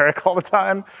oil derrick all the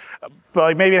time,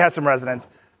 but maybe it has some resonance.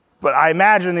 But I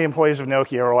imagine the employees of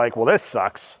Nokia were like, well, this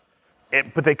sucks.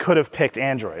 But they could have picked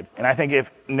Android, and I think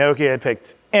if Nokia had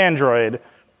picked Android,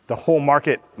 the whole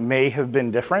market may have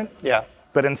been different. Yeah.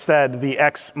 But instead, the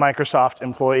ex-Microsoft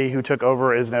employee who took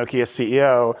over as Nokia's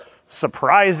CEO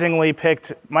surprisingly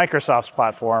picked Microsoft's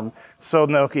platform, sold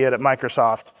Nokia to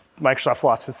Microsoft. Microsoft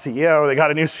lost its CEO. They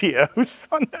got a new CEO who's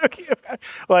on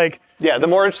Nokia. Yeah, the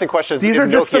more interesting question is, these if are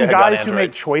just Nokia some guys who Android.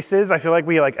 make choices. I feel like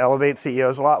we elevate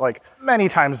CEOs a lot. Many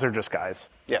times they're just guys.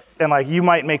 Yeah. And you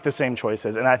might make the same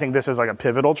choices. And I think this is a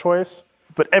pivotal choice.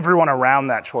 But everyone around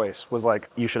that choice was like,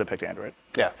 you should have picked Android.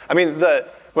 Yeah. I mean,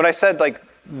 when I said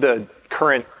the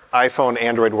current iPhone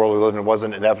Android world we live in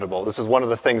wasn't inevitable, this is one of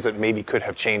the things that maybe could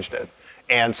have changed it.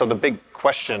 And so the big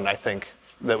question, I think,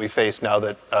 that we face now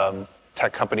that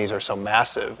tech companies are so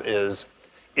massive is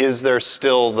there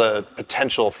still the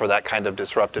potential for that kind of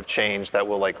disruptive change that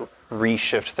will like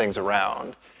reshift things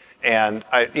around? And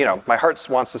my heart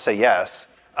wants to say yes,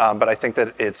 but I think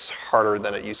that it's harder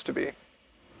than it used to be.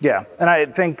 Yeah, and I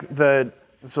think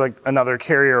it's like another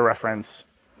carrier reference.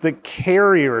 The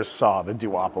carriers saw the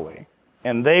duopoly,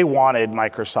 and they wanted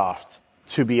Microsoft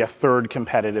to be a third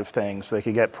competitive thing so they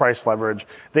could get price leverage.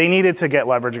 They needed to get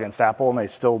leverage against Apple, and they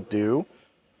still do.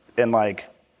 And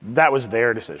that was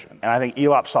their decision. And I think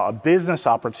Elop saw a business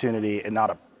opportunity and not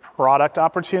a product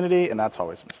opportunity, and that's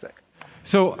always a mistake.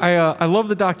 So I love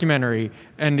the documentary,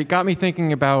 and it got me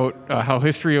thinking about how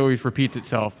history always repeats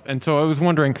itself. And so I was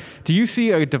wondering, do you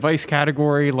see a device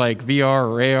category like VR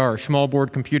or AR or small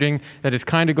board computing that is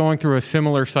kind of going through a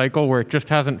similar cycle where it just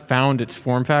hasn't found its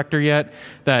form factor yet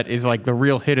that is like the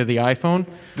real hit of the iPhone?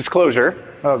 Disclosure.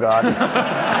 Oh, God.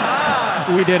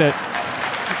 We did it.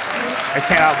 I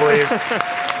cannot believe...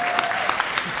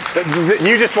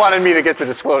 You just wanted me to get the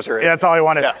disclosure in. Yeah, that's all I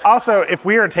wanted. Yeah. Also, if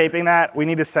we are taping that, we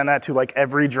need to send that to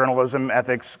every journalism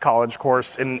ethics college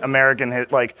course in American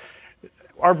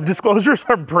our disclosures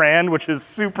are brand, which is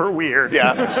super weird.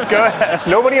 Yeah. Go ahead.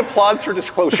 Nobody applauds for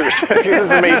disclosures. This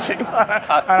is amazing.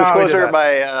 Disclosure,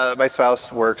 my spouse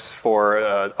works for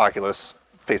Oculus,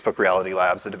 Facebook Reality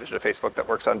Labs, the division of Facebook that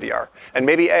works on VR. And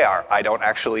maybe AR, I don't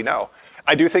actually know.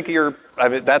 I do think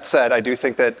that said, I do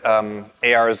think that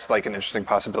AR is like an interesting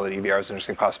possibility, VR is an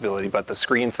interesting possibility, but the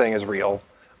screen thing is real,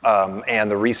 and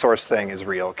the resource thing is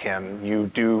real. Can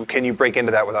you break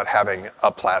into that without having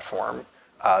a platform?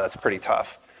 That's pretty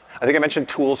tough. I think I mentioned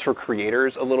tools for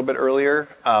creators a little bit earlier,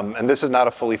 and this is not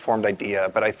a fully formed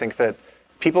idea, but I think that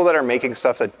people that are making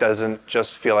stuff that doesn't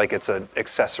just feel like it's an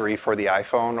accessory for the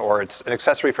iPhone, or it's an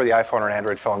accessory for the iPhone or an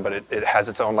Android phone, but it has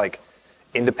its own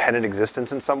independent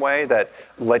existence in some way that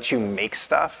lets you make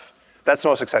stuff. That's the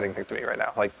most exciting thing to me right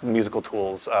now, like musical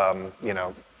tools,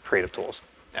 creative tools.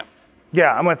 Yeah.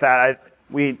 Yeah, I'm with that.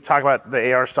 We talk about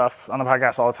the AR stuff on the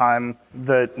podcast all the time.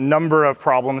 The number of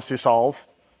problems to solve,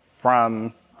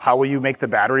 from how will you make the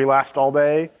battery last all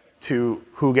day to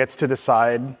who gets to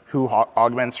decide who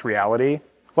augments reality.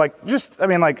 I know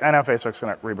Facebook's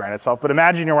going to rebrand itself, but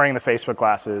imagine you're wearing the Facebook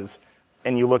glasses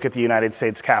and you look at the United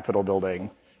States Capitol building.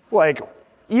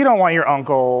 You don't want your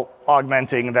uncle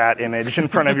augmenting that image in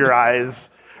front of your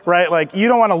eyes, right? You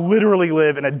don't want to literally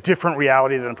live in a different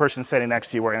reality than the person sitting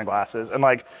next to you wearing the glasses. And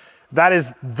that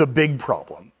is the big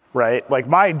problem, right?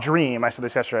 My dream, I said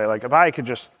this yesterday, if I could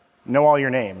just know all your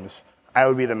names, I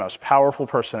would be the most powerful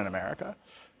person in America.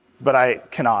 But I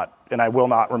cannot, and I will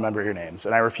not remember your names,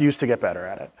 and I refuse to get better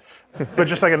at it. But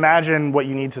just imagine what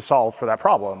you need to solve for that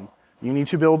problem. You need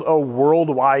to build a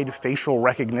worldwide facial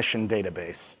recognition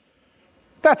database.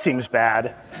 That seems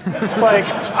bad.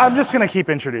 I'm just gonna keep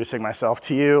introducing myself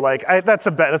to you. That's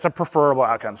a preferable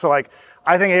outcome. So I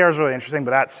think AR is really interesting,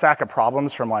 but that stack of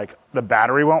problems from the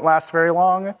battery won't last very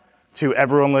long to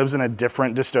everyone lives in a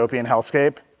different dystopian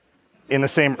hellscape in the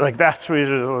same, that's where you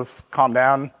just, let's calm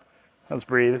down, let's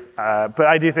breathe. But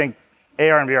I do think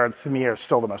AR and VR to me are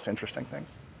still the most interesting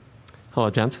things. Hello,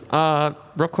 gents.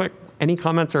 Real quick, any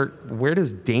comments, or where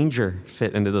does danger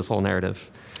fit into this whole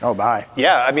narrative? Oh, bye.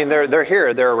 Yeah, they're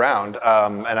here, they're around,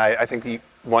 and I think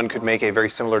one could make a very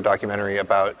similar documentary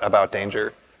about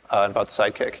danger and about the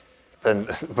sidekick, then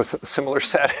with similar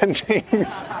sad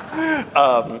endings.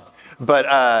 But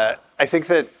I think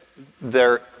that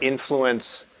their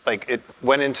influence, it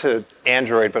went into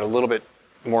Android, but a little bit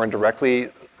more indirectly.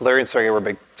 Larry and Sergey were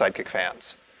big sidekick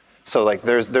fans, so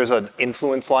there's an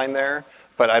influence line there,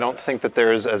 but I don't think that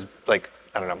there's as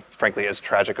frankly, as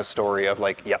tragic a story of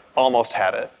almost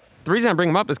had it. The reason I bring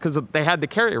them up is because they had the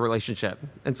carrier relationship.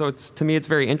 And so to me, it's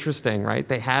very interesting, right?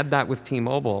 They had that with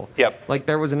T-Mobile. Yep.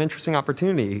 There was an interesting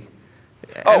opportunity.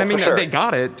 Oh, and for sure. They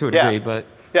got it to a degree, but...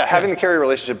 Yeah, having the carrier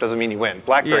relationship doesn't mean you win.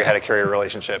 BlackBerry had a carrier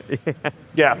relationship.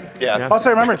 Yeah.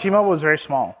 Also, remember, T-Mobile was very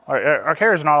small. Our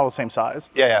carriers are not all the same size.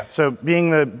 Yeah. So being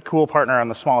the cool partner on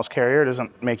the smallest carrier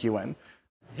doesn't make you win.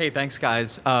 Hey, thanks,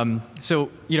 guys.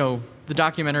 The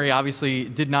documentary obviously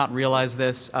did not realize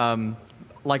this,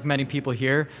 like many people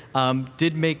here.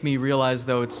 Did make me realize,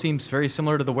 though, it seems very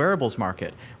similar to the wearables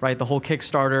market, right? The whole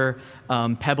Kickstarter,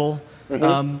 Pebble,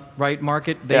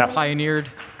 market. They pioneered.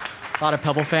 A lot of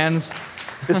Pebble fans.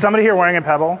 Is somebody here wearing a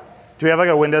Pebble? Do we have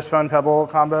a Windows Phone Pebble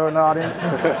combo in the audience?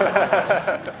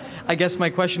 I guess my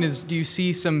question is, do you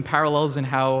see some parallels in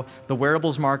how the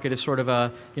wearables market is sort of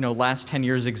a, last 10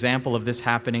 years example of this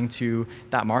happening to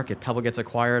that market? Pebble gets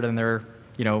acquired and they're,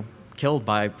 killed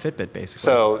by Fitbit, basically.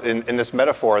 So in this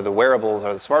metaphor, the wearables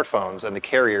are the smartphones and the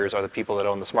carriers are the people that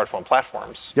own the smartphone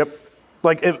platforms. Yep.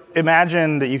 Like,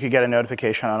 imagine that you could get a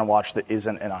notification on a watch that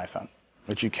isn't an iPhone,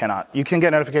 which you cannot. You can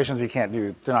get notifications you can't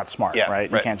do. They're not smart,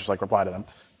 right? You can't just like reply to them.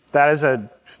 That is a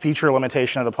feature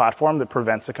limitation of the platform that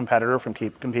prevents a competitor from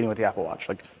competing with the Apple Watch.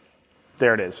 Like,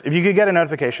 there it is. If you could get a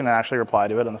notification and actually reply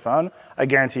to it on the phone, I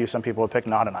guarantee you some people would pick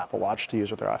not an Apple Watch to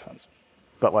use with their iPhones.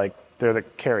 But like, they're the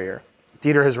carrier.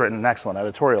 Dieter has written an excellent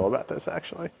editorial about this,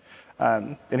 actually.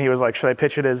 And he was like, should I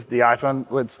pitch it as the iPhone?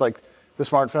 It's like the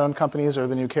smartphone companies are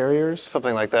the new carriers.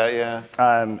 Something like that, yeah.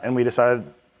 And we decided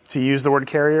to use the word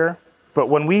carrier. But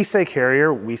when we say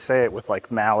carrier, we say it with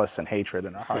like malice and hatred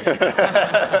in our hearts.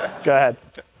 Go ahead.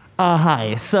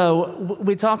 Hi. So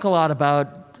we talk a lot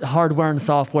about hardware and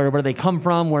software, where they come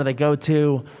from, where they go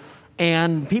to.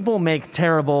 And people make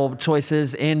terrible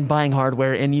choices in buying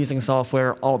hardware and using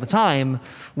software all the time,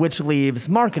 which leaves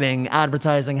marketing,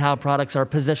 advertising, how products are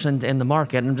positioned in the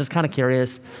market. And I'm just kind of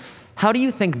curious, how do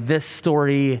you think this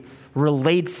story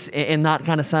relates in that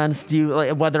kind of sense? Do you,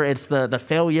 like, whether it's the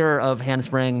failure of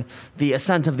Handspring, the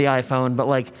ascent of the iPhone, but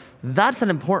like that's an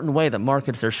important way that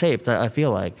markets are shaped, I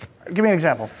feel like. Give me an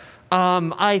example.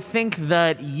 I think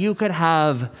that you could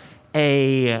have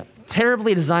a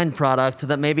terribly designed product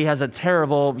that maybe has a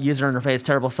terrible user interface,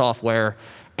 terrible software,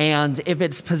 and if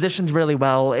it's positioned really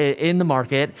well in the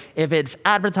market, if it's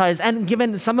advertised, and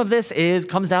given some of this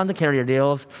comes down to carrier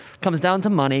deals, comes down to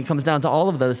money, comes down to all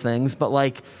of those things, but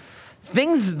like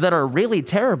things that are really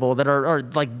terrible, that are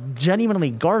like genuinely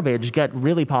garbage, get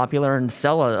really popular and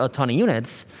sell a ton of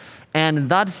units. And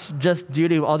that's just due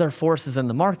to other forces in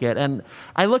the market. And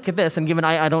I look at this, and given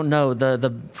I don't know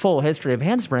the full history of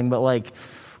Handspring, but like,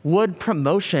 would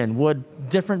promotion, would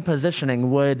different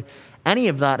positioning, would any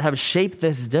of that have shaped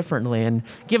this differently? And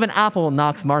given Apple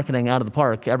knocks marketing out of the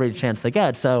park every chance they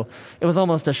get, so it was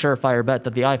almost a surefire bet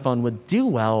that the iPhone would do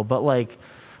well. But like,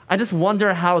 I just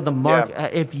wonder how the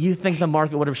market, if you think the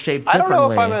market would have shaped differently. I don't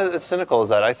know if I'm as cynical as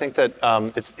that. I think that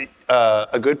it's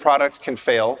a good product can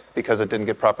fail because it didn't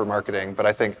get proper marketing, but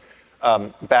I think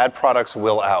bad products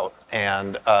will out,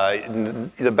 and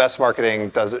the best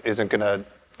marketing isn't going to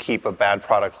keep a bad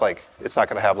product, like it's not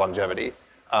going to have longevity.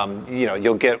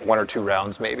 You'll get one or two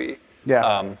rounds maybe.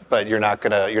 Yeah. But you're not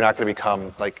gonna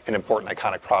become like an important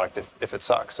iconic product if it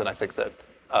sucks. And I think that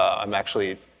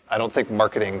I don't think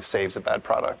marketing saves a bad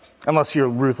product. Unless you're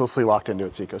ruthlessly locked into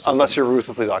its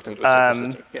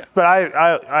ecosystem. Yeah. But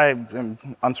I am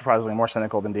unsurprisingly more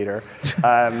cynical than Dieter.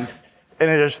 And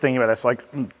just thinking about this, like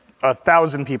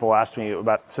 1,000 people asked me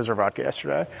about scissor vodka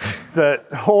yesterday. The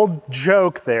whole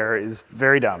joke there is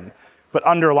very dumb, but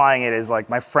underlying it is like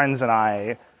my friends and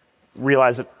I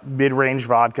realized that mid-range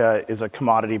vodka is a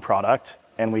commodity product,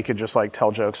 and we could just like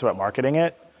tell jokes about marketing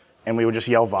it, and we would just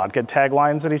yell vodka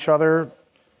taglines at each other,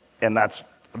 and that's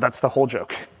the whole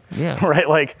joke. Yeah. Right?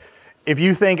 Like, if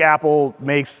you think Apple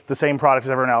makes the same product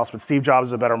as everyone else, but Steve Jobs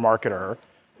is a better marketer,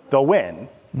 they'll win.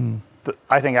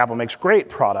 I think Apple makes great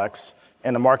products,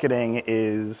 and the marketing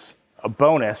is a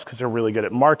bonus because they're really good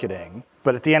at marketing.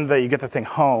 But at the end of the day, you get the thing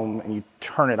home and you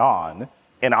turn it on,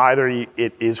 and either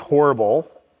it is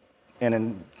horrible,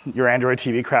 and your Android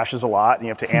TV crashes a lot, and you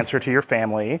have to answer to your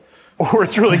family, or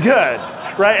it's really good,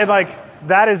 right? And like,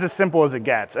 that is as simple as it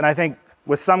gets. And I think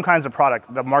with some kinds of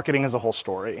product, the marketing is a whole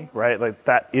story, right? Like,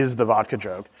 that is the vodka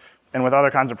joke. And with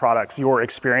other kinds of products, your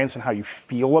experience and how you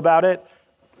feel about it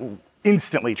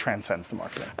instantly transcends the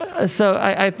marketing. So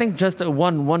I think just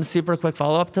one super quick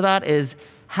follow-up to that is,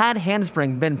 had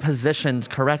Handspring been positioned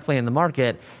correctly in the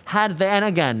market, and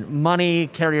again, money,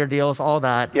 carrier deals, all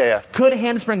that, could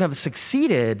Handspring have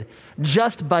succeeded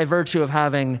just by virtue of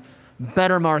having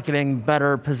better marketing,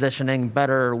 better positioning,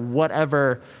 better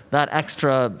whatever that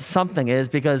extra something is,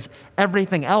 because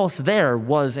everything else there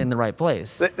was in the right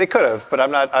place? They could have, but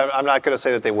I'm not going to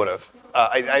say that they would have.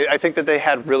 I think that they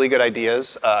had really good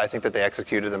ideas. I think that they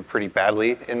executed them pretty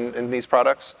badly in these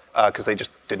products because they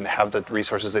just didn't have the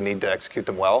resources they need to execute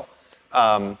them well.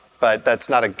 But that's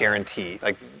not a guarantee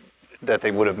that they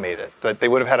would have made it. But they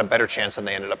would have had a better chance than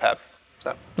they ended up having.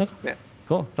 So, yeah.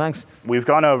 Cool, thanks. We've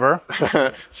gone over.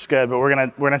 It's good, but we're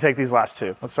gonna take these last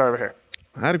two. Let's start over here.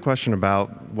 I had a question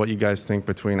about what you guys think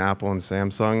between Apple and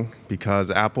Samsung,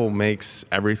 because Apple makes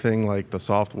everything, like the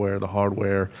software, the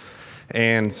hardware,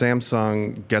 and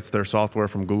Samsung gets their software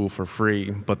from Google for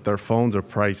free, but their phones are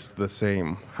priced the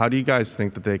same. How do you guys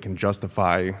think that they can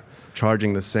justify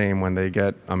charging the same when they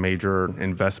get a major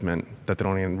investment that they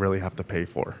don't even really have to pay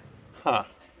for? Huh.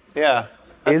 Yeah.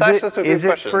 Is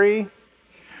it free?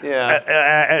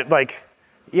 Yeah.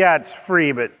 It's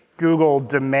free, but Google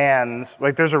demands,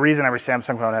 there's a reason every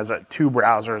Samsung phone has 2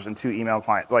 browsers and 2 email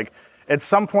clients. Like, at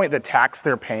some point, the tax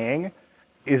they're paying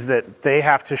is that they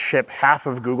have to ship half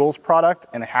of Google's product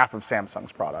and half of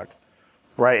Samsung's product,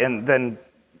 right? And then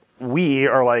we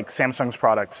are like, Samsung's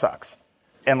product sucks.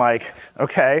 And like,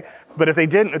 okay, but if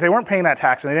they weren't paying that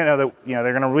tax and they didn't know that,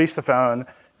 they're gonna release the phone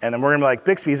and then we're gonna be like,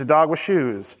 Bixby's a dog with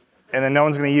shoes, and then no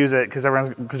one's gonna use it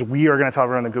because we are gonna tell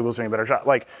everyone that Google's doing a better job.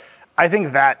 Like, I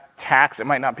think that tax, it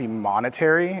might not be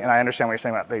monetary, and I understand what you're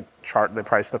saying about they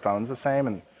price the phones the same,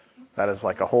 and that is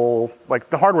like a whole, like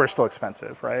the hardware is still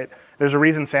expensive, right? There's a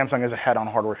reason Samsung is ahead on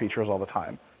hardware features all the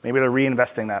time. Maybe they're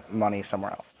reinvesting that money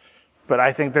somewhere else. But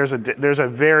I think there's a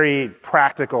very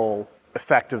practical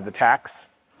effect of the tax,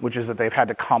 which is that they've had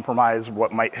to compromise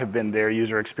what might have been their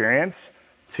user experience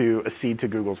to accede to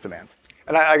Google's demands.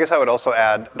 And I guess I would also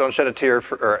add, don't shed a tear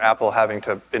for Apple having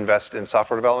to invest in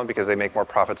software development because they make more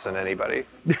profits than anybody.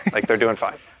 Like, they're doing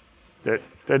fine.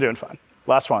 They're doing fine.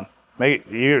 Last one. A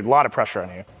lot of pressure on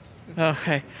you.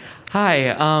 Okay.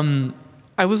 Hi.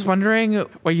 I was wondering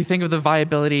what you think of the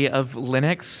viability of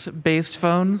Linux-based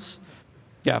phones.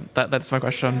 Yeah, that's my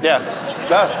question.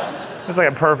 Yeah. It's like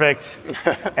a perfect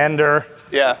ender.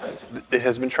 Yeah, it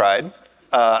has been tried.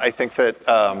 I think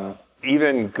that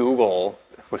even Google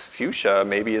with Fuchsia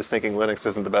maybe is thinking Linux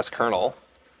isn't the best kernel.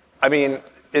 I mean,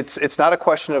 it's not a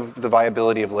question of the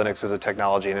viability of Linux as a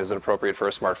technology and is it appropriate for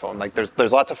a smartphone. Like,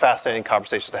 there's lots of fascinating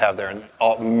conversations to have there,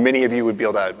 and many of you would be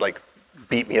able to like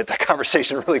beat me at that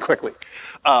conversation really quickly.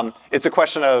 It's a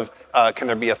question of can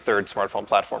there be a third smartphone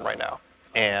platform right now?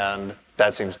 And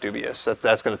that seems dubious.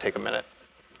 That's going to take a minute,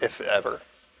 if ever.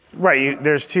 Right.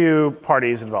 There's two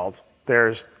parties involved.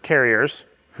 There's carriers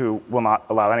who will not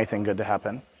allow anything good to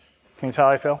happen. Can you tell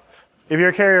how I feel? If you're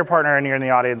a carrier partner and you're in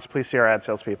the audience, please see our ad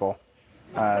salespeople.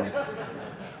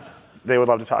 They would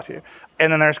love to talk to you.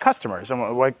 And then there's customers.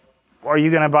 And like, are you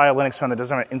going to buy a Linux phone that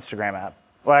doesn't have an Instagram app?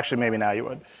 Well, actually, maybe now you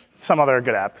would. Some other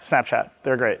good app, Snapchat.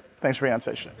 They're great. Thanks for being on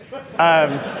stage today.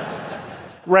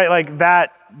 Right, like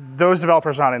that. Those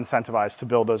developers are not incentivized to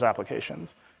build those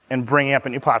applications. And bringing up a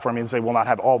new platform means they will not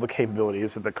have all the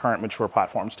capabilities that the current mature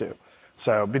platforms do.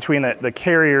 So between the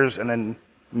carriers and then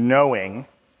knowing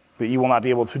that you will not be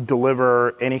able to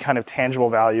deliver any kind of tangible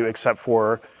value except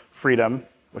for freedom,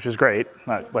 which is great,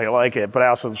 I like it, but I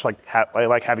also just I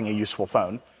like having a useful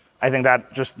phone. I think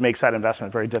that just makes that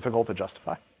investment very difficult to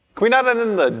justify. Can we not end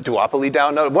in the duopoly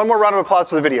down note? One more round of applause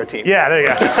for the video team. Yeah, there you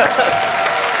go.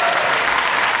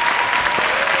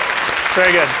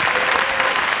 Very good.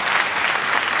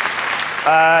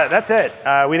 That's it.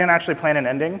 We didn't actually plan an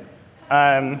ending.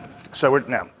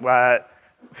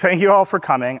 Thank you all for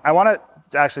coming. I want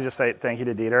to actually just say thank you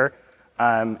to Dieter.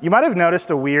 You might have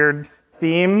noticed a weird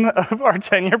theme of our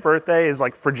 10-year birthday is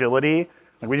like fragility.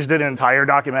 Like, we just did an entire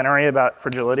documentary about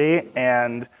fragility,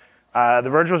 and The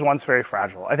Verge was once very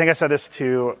fragile. I think I said this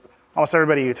to almost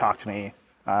everybody who talked to me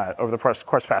over the course of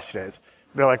the past 2 days.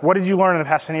 They're like, what did you learn in the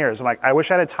past 10 years? I'm like, I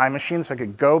wish I had a time machine so I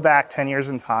could go back 10 years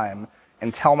in time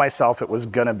and tell myself it was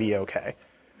gonna be okay.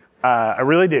 I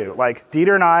really do. Like,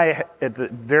 Dieter and I, at the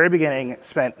very beginning,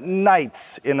 spent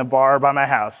nights in the bar by my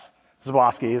house,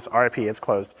 Zablosky's, RIP, it's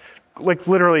closed, like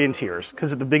literally in tears,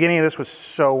 because at the beginning of this was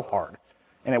so hard,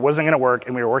 and it wasn't gonna work,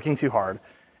 and we were working too hard.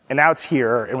 And now it's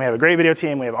here, and we have a great video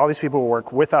team, we have all these people who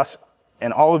work with us,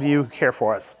 and all of you who care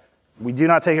for us. We do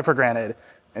not take it for granted,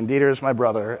 and Dieter is my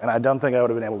brother, and I don't think I would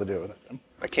have been able to do it with him.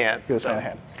 I can't. Give us a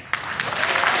hand.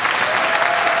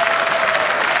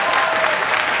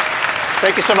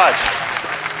 Thank you so much.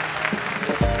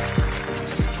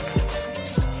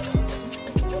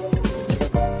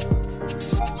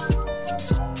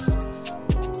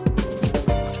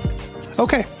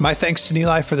 Okay, my thanks to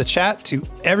Nilay for the chat, to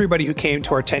everybody who came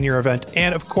to our 10-year event,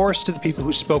 and of course to the people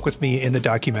who spoke with me in the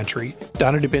documentary,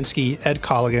 Donna Dubinsky, Ed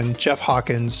Colligan, Jeff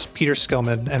Hawkins, Peter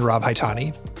Skillman, and Rob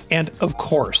Haitani. And of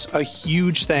course, a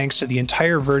huge thanks to the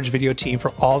entire Verge video team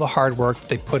for all the hard work that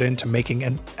they put into making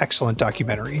an excellent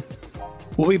documentary.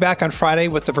 We'll be back on Friday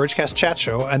with the Vergecast chat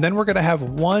show, and then we're going to have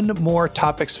one more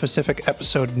topic-specific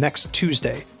episode next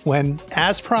Tuesday, when,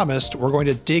 as promised, we're going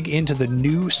to dig into the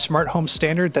new smart home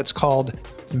standard that's called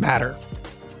Matter.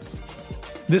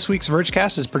 This week's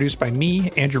Vergecast is produced by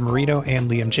me, Andrew Marino,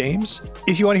 and Liam James.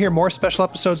 If you want to hear more special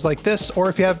episodes like this, or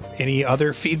if you have any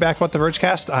other feedback about the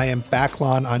Vergecast, I am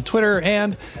Backlon on Twitter,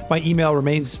 and my email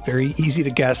remains very easy to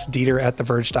guess,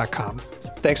 Dieter@theverge.com.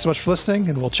 Thanks so much for listening,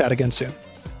 and we'll chat again soon.